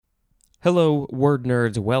Hello, word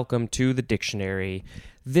nerds. Welcome to the dictionary.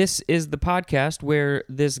 This is the podcast where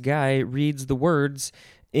this guy reads the words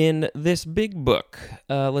in this big book.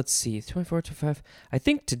 Let's see, 24, 25. I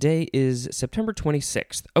think today is September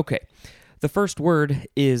 26th. Okay, the first word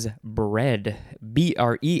is bread.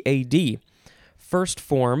 B-R-E-A-D. First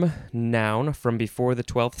form, noun from before the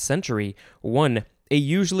 12th century. 1. A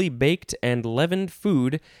usually baked and leavened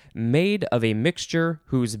food made of a mixture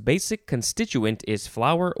whose basic constituent is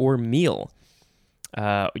flour or meal.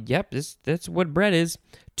 That's what bread is.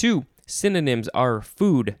 2. Synonyms are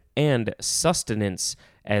food and sustenance,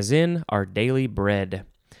 as in our daily bread.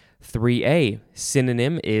 3a.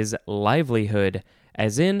 Synonym is livelihood,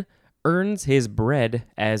 as in earns his bread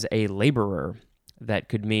as a laborer. That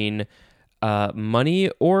could mean money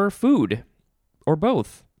or food, or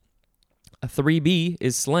both. 3b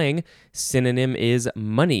is slang. Synonym is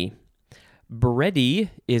money. Bready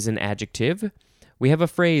is an adjective. We have a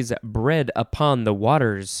phrase, bread upon the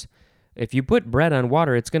waters. If you put bread on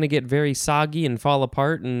water, it's going to get very soggy and fall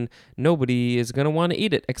apart, and nobody is going to want to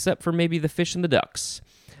eat it, except for maybe the fish and the ducks.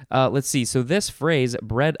 Let's see. So this phrase,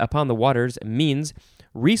 bread upon the waters, means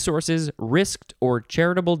resources risked or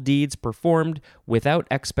charitable deeds performed without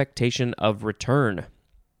expectation of return.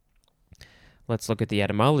 Let's look at the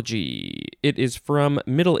etymology. It is from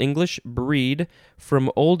Middle English, breed, from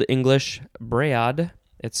Old English, bread.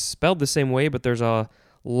 It's spelled the same way, but there's a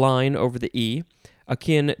line over the E,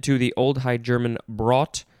 akin to the Old High German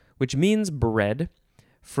brot, which means bread,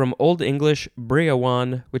 from Old English,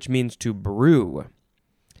 breawan, which means to brew.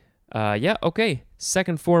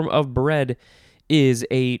 Second form of bread is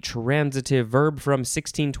a transitive verb from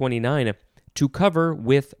 1629, to cover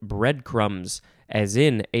with breadcrumbs, as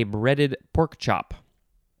in a breaded pork chop.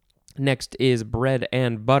 Next is bread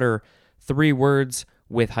and butter, 3 words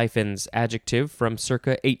with hyphens, adjective from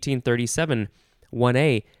circa 1837.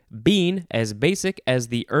 1a, being as basic as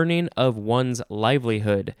the earning of one's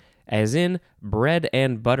livelihood, as in bread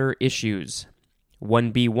and butter issues.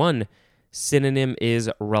 1b1, synonym is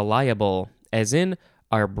reliable, as in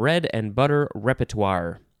our bread and butter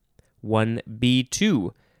repertoire.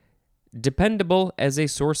 1b2, dependable as a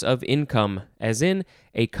source of income, as in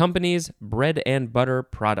a company's bread and butter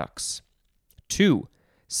products. 2.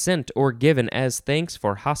 Sent or given as thanks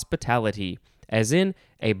for hospitality, as in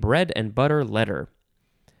a bread and butter letter.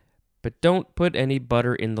 But don't put any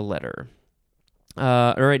butter in the letter.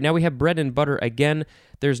 All right, now we have bread and butter again.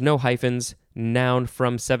 There's no hyphens. Noun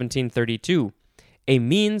from 1732. A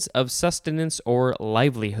means of sustenance or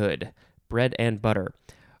livelihood. Bread and butter.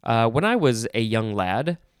 When I was a young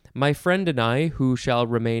lad, my friend and I, who shall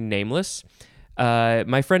remain nameless,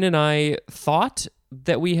 my friend and I thought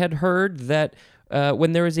that we had heard that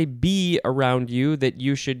when there is a bee around you, that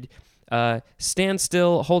you should stand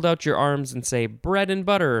still, hold out your arms, and say, bread and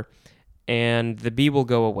butter, and the bee will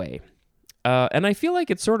go away. And I feel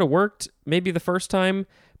like it sort of worked maybe the first time,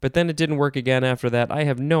 but then it didn't work again after that. I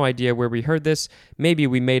have no idea where we heard this. Maybe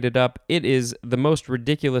we made it up. It is the most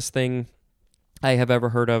ridiculous thing I have ever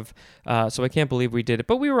heard of, so I can't believe we did it.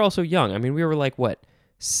 But we were also young. I mean, we were like,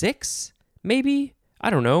 6? Maybe? I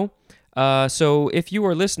don't know. So if you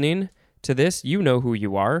are listening to this, you know who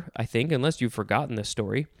you are, I think, unless you've forgotten this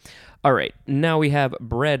story. All right, now we have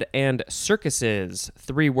bread and circuses.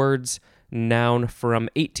 3 words, noun from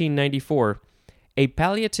 1894. A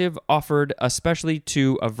palliative offered especially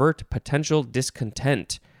to avert potential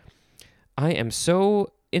discontent. I am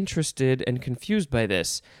so interested and confused by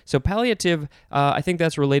this. So palliative, I think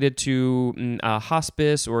that's related to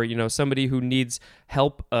hospice, or somebody who needs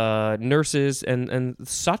help, nurses and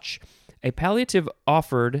such. A palliative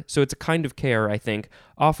offered, so it's a kind of care, I think,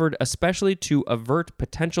 offered especially to avert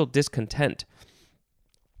potential discontent.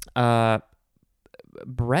 Bread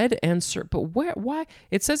and but why?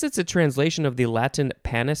 It says it's a translation of the Latin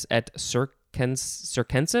panis et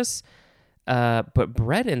circenses. But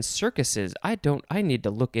bread and circuses, I need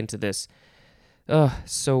to look into this.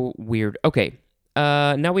 So weird. Okay,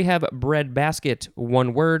 now we have bread basket,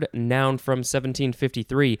 1 word, noun from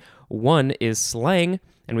 1753. 1 is slang,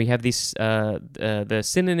 and we have the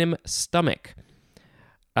synonym stomach.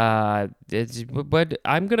 But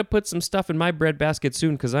I'm going to put some stuff in my bread basket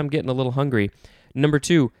soon because I'm getting a little hungry. Number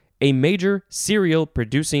 2, a major cereal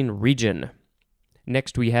producing region.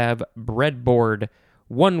 Next we have breadboard,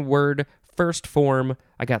 1 word, first form.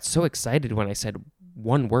 I got so excited when I said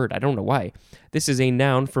 1 word. I don't know why. This is a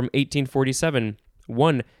noun from 1847.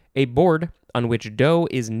 1, a board on which dough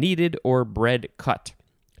is kneaded or bread cut.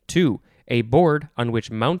 2, a board on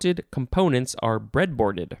which mounted components are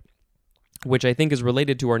breadboarded, which I think is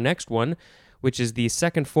related to our next one, which is the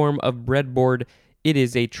second form of breadboard It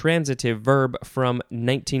is a transitive verb from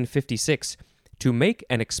 1956, to make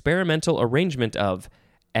an experimental arrangement of,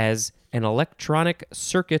 as an electronic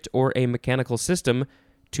circuit or a mechanical system,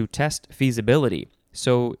 to test feasibility.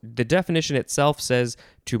 So the definition itself says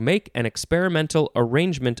to make an experimental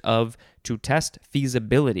arrangement of, to test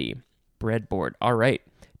feasibility. Breadboard. All right.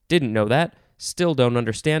 Didn't know that. Still don't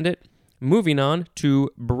understand it. Moving on to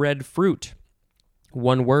breadfruit.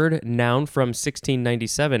 One word, noun from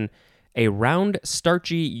 1697. A round,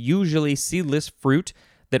 starchy, usually seedless fruit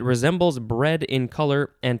that resembles bread in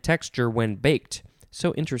color and texture when baked.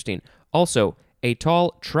 So interesting. Also, a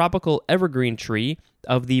tall tropical evergreen tree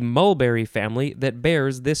of the mulberry family that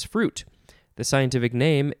bears this fruit. The scientific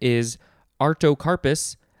name is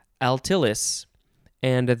Artocarpus altilis,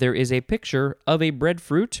 and there is a picture of a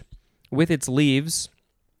breadfruit with its leaves.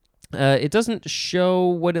 It doesn't show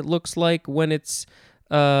what it looks like when it's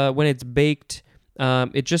baked.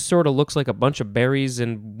 It just sort of looks like a bunch of berries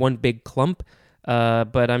in one big clump,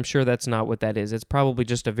 but I'm sure that's not what that is. It's probably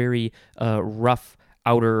just a very rough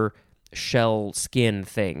outer shell skin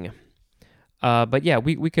thing. But yeah,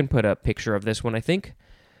 we can put a picture of this one, I think.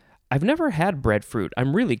 I've never had breadfruit.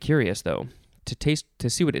 I'm really curious, though, to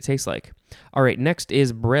see what it tastes like. All right, next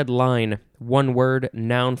is breadline. One word,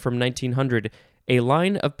 noun from 1900. A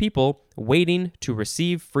line of people waiting to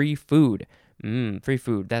receive free food. Free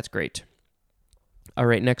food, that's great. All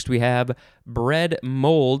right, next we have bread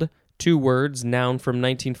mold. Two words, noun from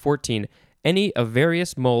 1914. Any of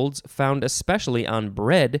various molds found especially on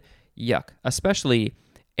bread. Yuck. Especially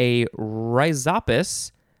a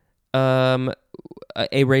rhizopus, or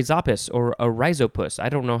a rhizopus. I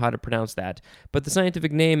don't know how to pronounce that, but the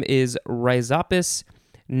scientific name is Rhizopus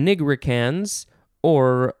nigricans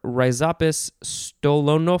or Rhizopus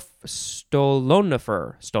stolonifer.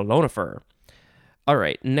 All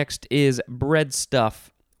right, next is breadstuff.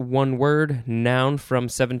 One word, noun from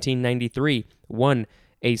 1793. 1.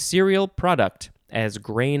 A cereal product, as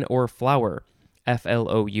grain or flour.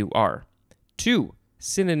 Flour. 2.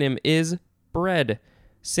 Synonym is bread.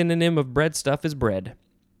 Synonym of breadstuff is bread.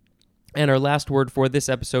 And our last word for this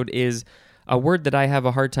episode is a word that I have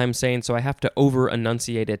a hard time saying, so I have to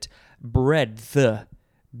over-enunciate it. Breadth.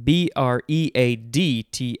 B-R-E-A-D-T-H.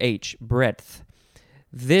 Breadth.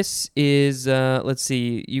 This is, let's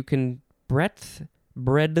see, you can breadth,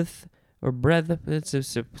 or breadth.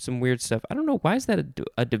 It's some weird stuff. I don't know, why is that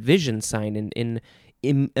a division sign in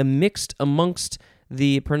mixed amongst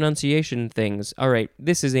the pronunciation things? All right,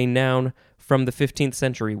 this is a noun from the 15th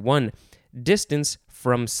century. 1. Distance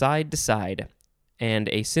from side to side. And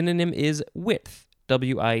a synonym is width.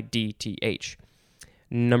 W-I-D-T-H.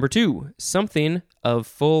 Number 2. Something of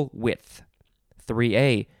full width.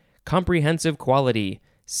 3a. Comprehensive quality.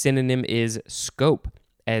 Synonym is scope,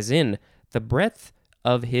 as in the breadth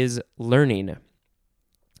of his learning.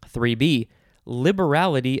 3b.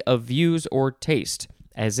 Liberality of views or taste,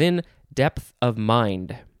 as in depth of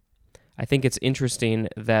mind. I think it's interesting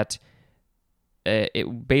that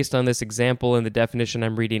based on this example and the definition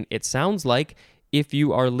I'm reading, it sounds like if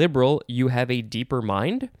you are liberal, you have a deeper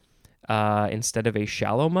mind instead of a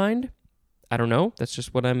shallow mind. I don't know. That's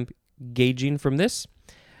just what I'm gauging from this.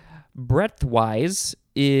 Breadth-wise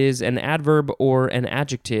is an adverb or an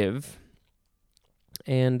adjective.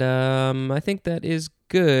 And I think that is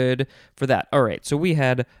good for that. All right, so we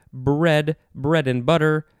had bread, bread and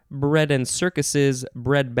butter, bread and circuses,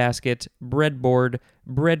 bread basket, breadboard,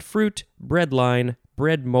 breadfruit, breadline,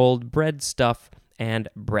 bread mold, bread stuff, and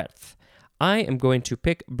breadth. I am going to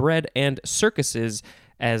pick bread and circuses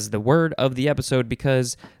as the word of the episode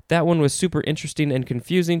because that one was super interesting and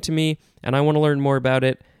confusing to me, and I want to learn more about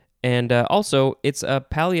it. And also, it's a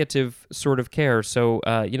palliative sort of care, so,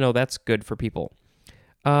 that's good for people.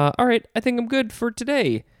 All right, I think I'm good for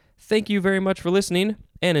today. Thank you very much for listening,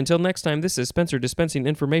 and until next time, this is Spencer dispensing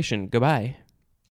information. Goodbye.